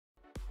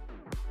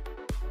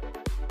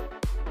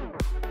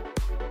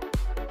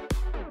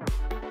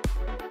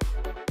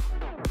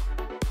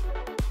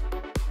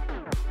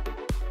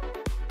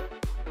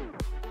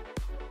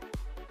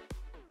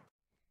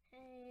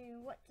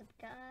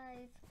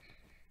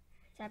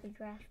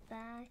ZappyCraft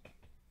back,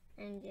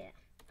 and yeah.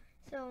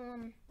 So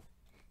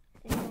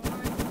if you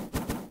want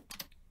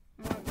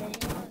more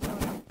videos or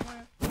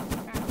more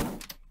fast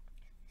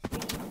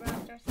speed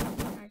runs or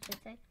something, I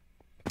should say,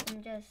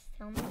 then just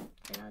tell me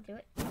and I'll do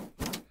it.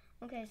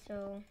 Okay,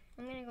 so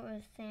I'm gonna go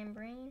with Sam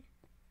Brain.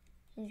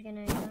 He's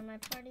gonna join my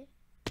party.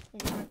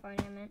 He's in my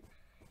party, I meant.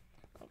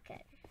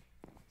 Okay,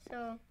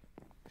 so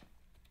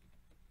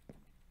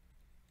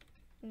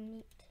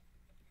neat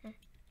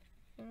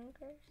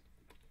fingers.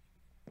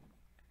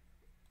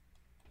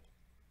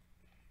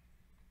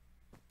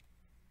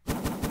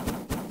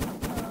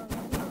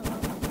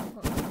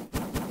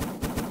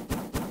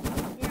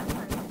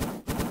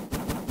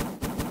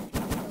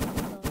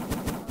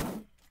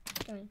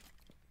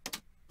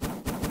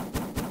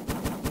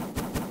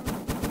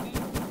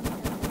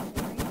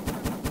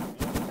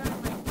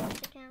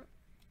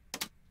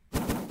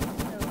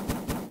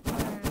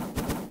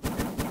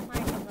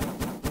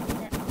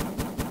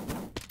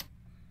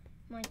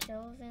 My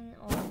kills and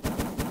all of them.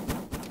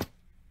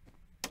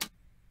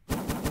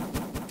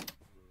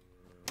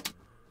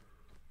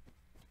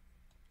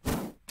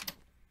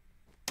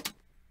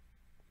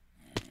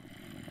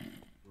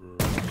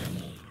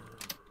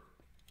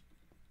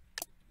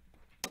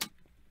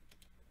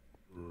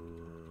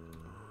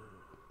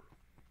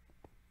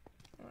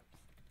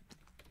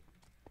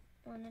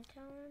 Wanna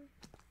tell him?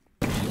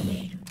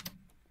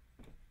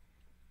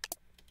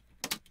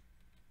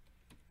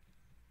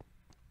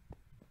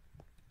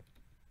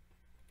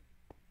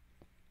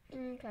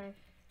 Okay.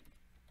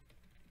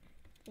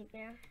 Keep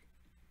there.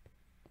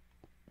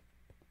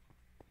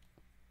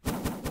 Wait.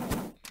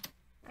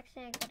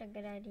 Actually, I got a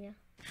good idea.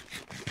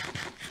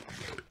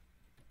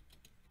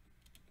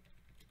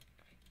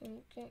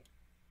 You can't.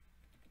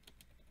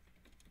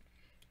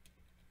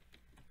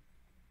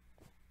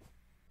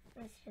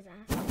 Let's just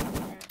ask him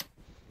that.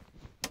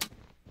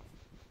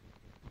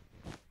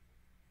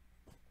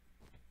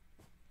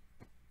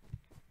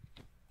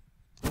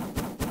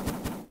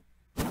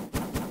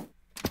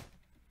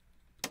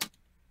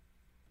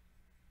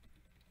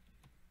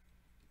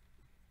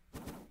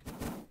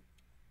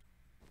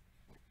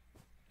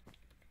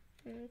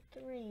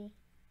 Three.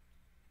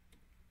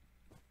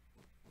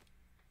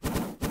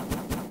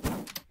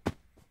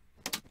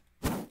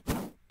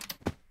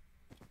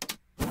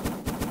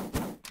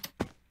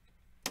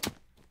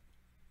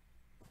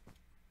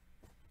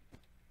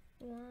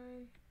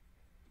 One.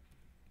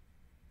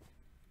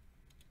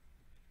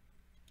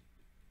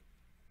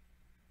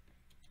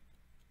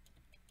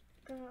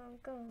 Go,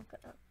 go, go.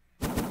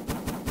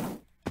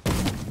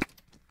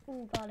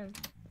 Ooh, got him.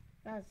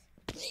 That's.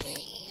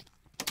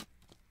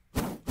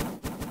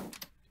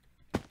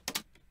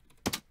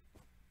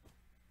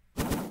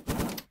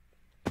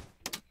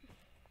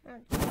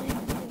 That's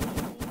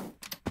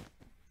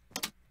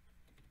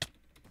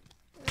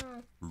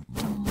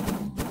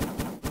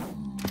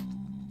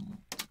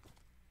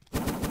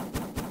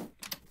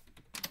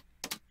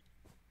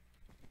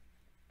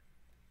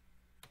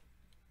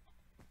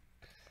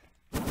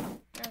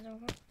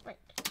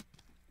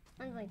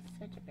like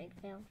such a big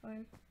fail for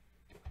him.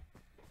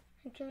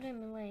 I killed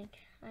him in like,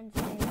 I'd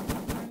say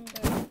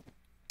under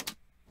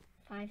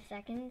 5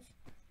 seconds.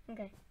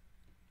 Okay.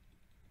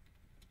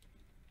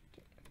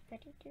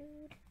 Ready,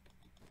 dude.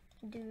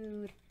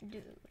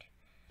 Dude.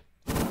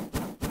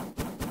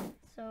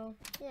 So,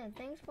 yeah,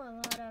 thanks for a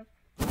lot of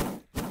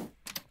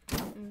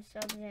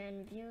subs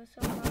and views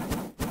so far.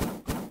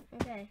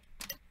 Okay.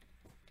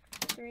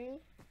 3,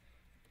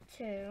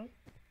 2,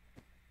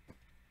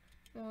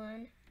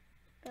 1.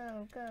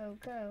 Go, go,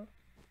 go.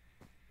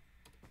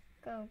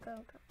 Go,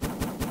 go, go.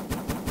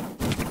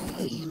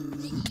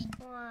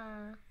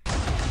 Wow.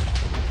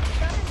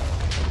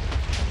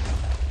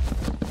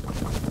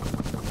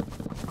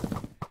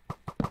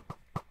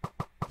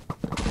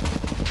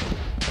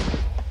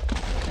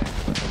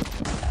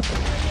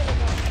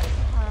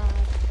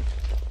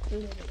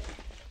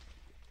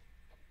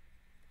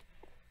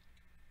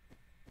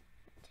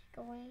 Take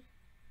away.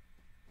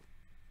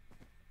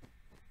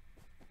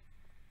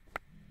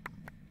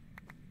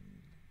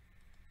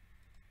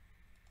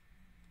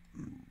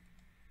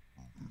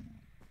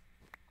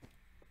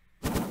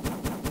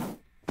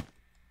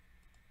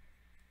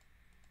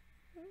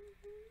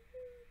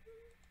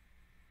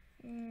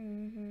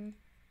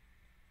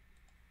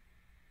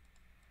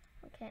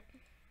 Okay,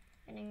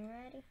 getting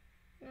ready.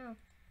 No,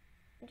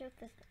 just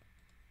this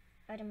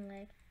item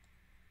leg.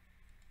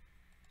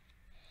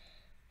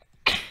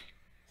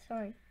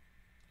 Sorry.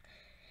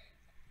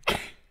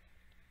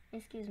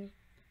 Excuse me.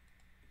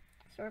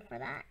 Sorry for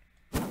that.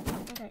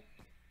 Okay.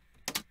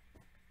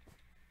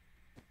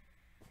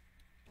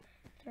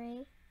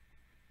 3,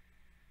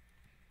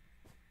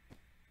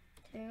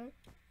 2.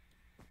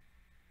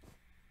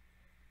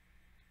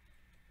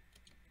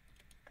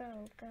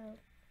 Go, go.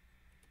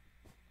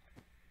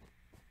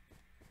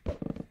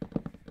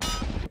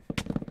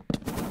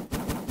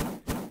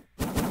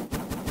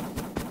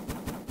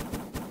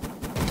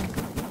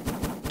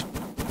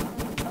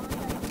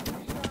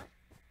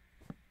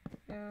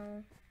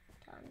 No,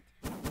 time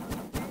to go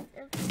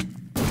defensive.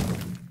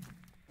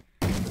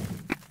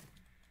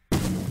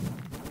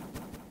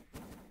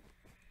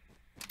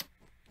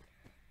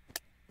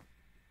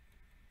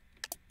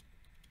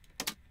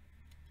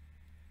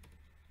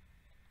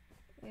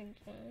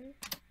 game.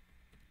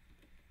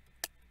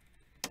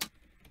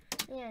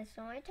 Yeah,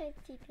 so I type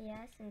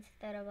TPS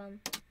instead of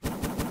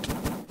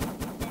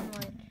than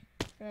like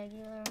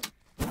regular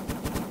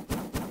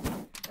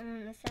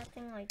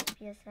setting like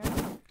PSM.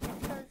 It's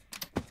because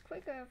it's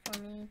quicker for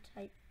me to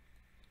type.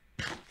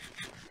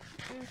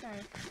 Okay,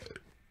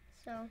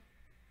 so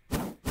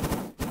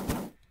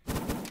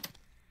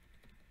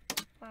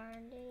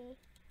party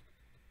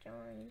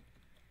join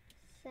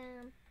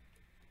Sam.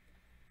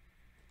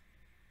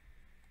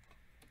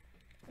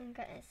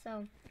 Okay,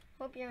 so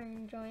hope you're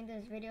enjoying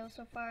this video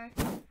so far.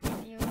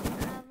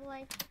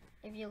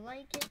 If you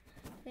like it,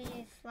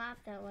 please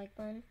slap that like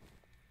button.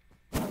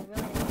 It will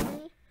really help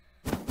me.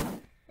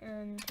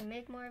 And to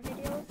make more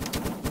videos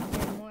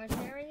and more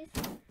series,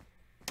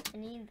 I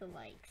need the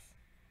likes.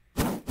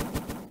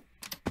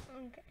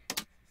 Okay,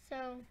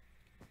 so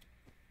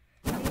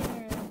I'm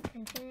gonna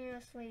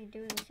continuously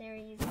do the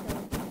series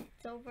till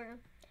it's over.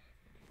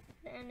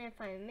 Then if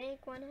I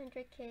make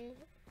 100K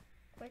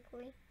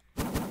quickly,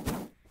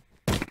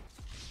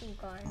 oh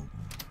god.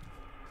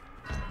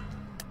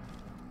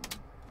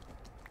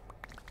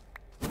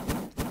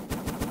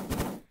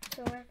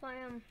 So if I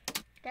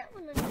get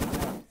 100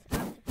 subs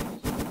after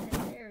finishing this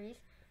series,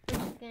 which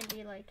is gonna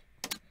be like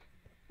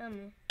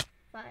 7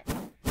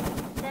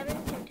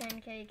 to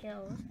 10K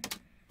kills,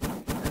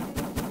 I'm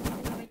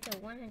gonna wait till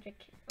 100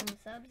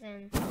 subs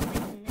and I'll make the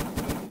next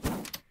series.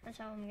 That's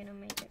how I'm gonna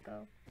make it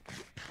go.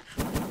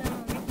 So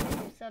make sure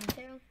you sub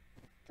too,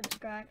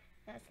 subscribe.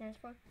 That stands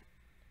for.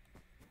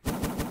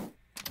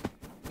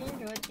 If you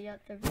enjoyed the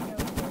other video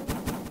too,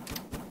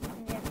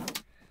 yeah.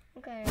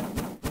 Okay.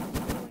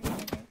 What are we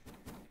gonna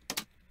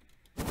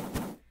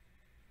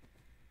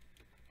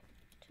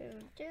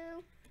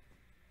do?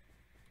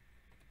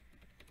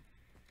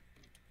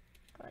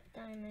 Got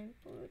diamond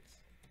boots.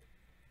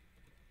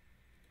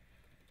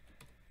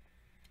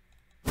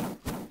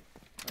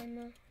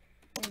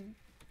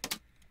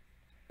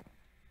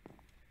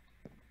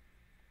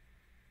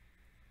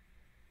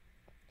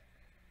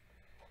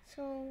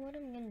 So what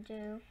I'm gonna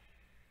do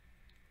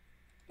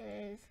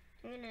is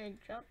I'm gonna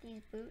drop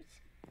these boots.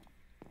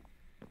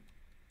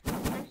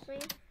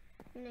 Actually,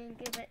 I'm gonna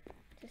give it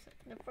to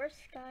the first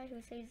guy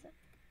who says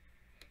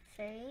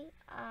say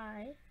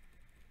I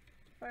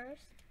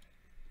first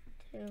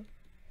to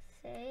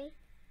say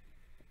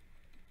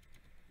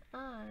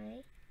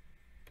I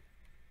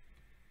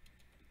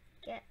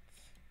gets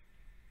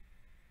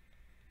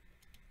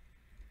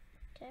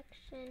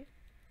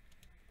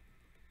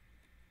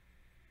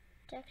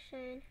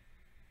protection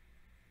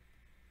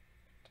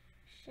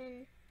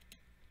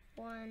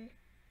 1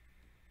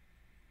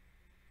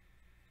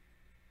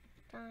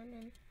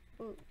 diamond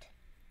boot.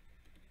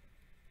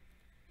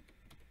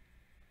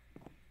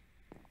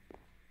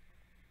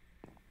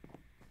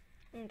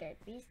 Okay,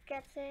 Beast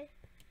gets it.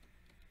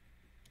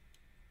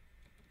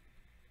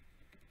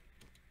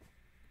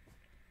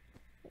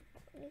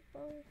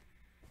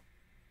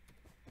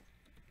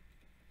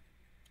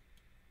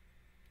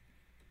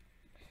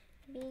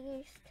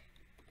 Beast.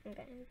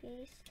 Okay,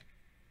 Beast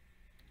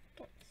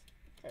gets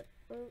the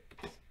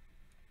boots.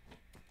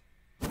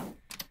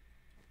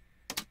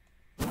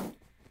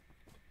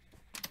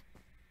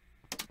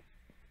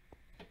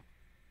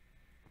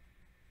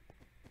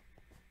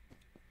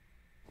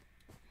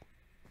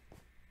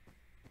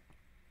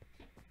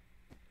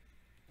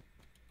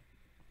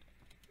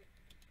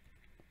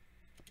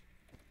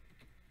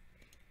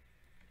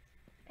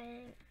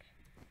 Bank.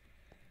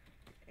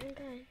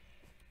 Okay.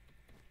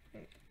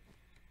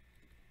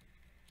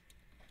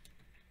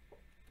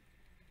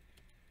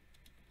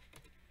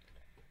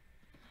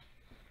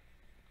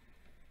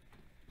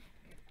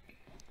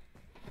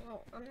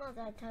 Well, I'm not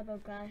that type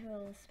of guy who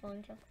will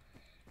spawn kill.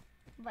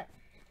 But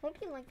hope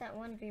you like that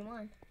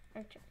 1v1.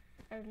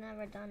 I've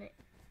never done it.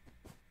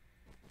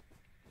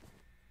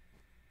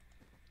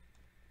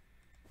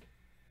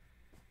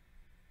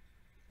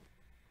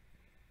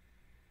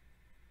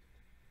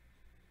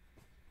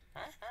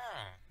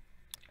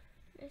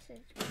 This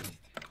is waste.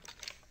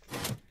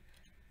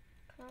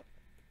 Cup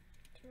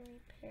to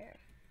repair.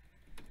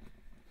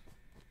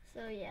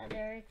 So yeah,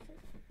 there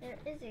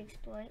is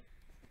exploit,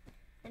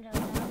 and it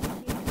allows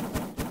you to,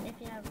 like, if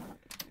you have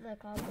the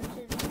cop, which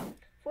is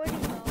 $40,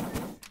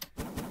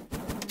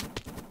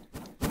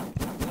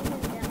 you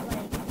can get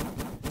like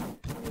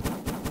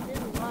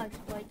there's a lot of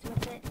exploits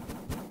with it.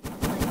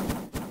 Like,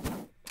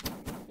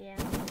 yeah,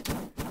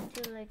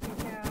 to like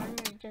repair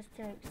armor just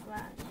to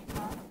slash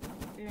pop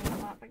and then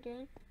pop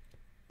again.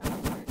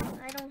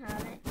 I don't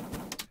have it.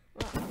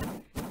 Well,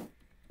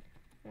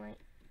 wait.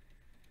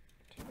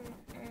 To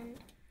end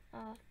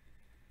of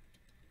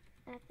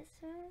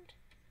episode?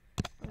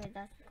 Okay,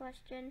 that's the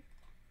question.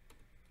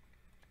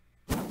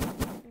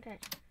 Okay.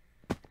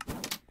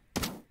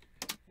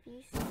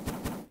 Peace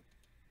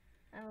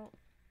out.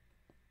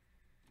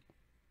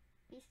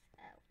 Peace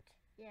out.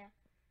 Yeah,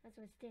 that's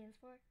what it stands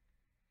for.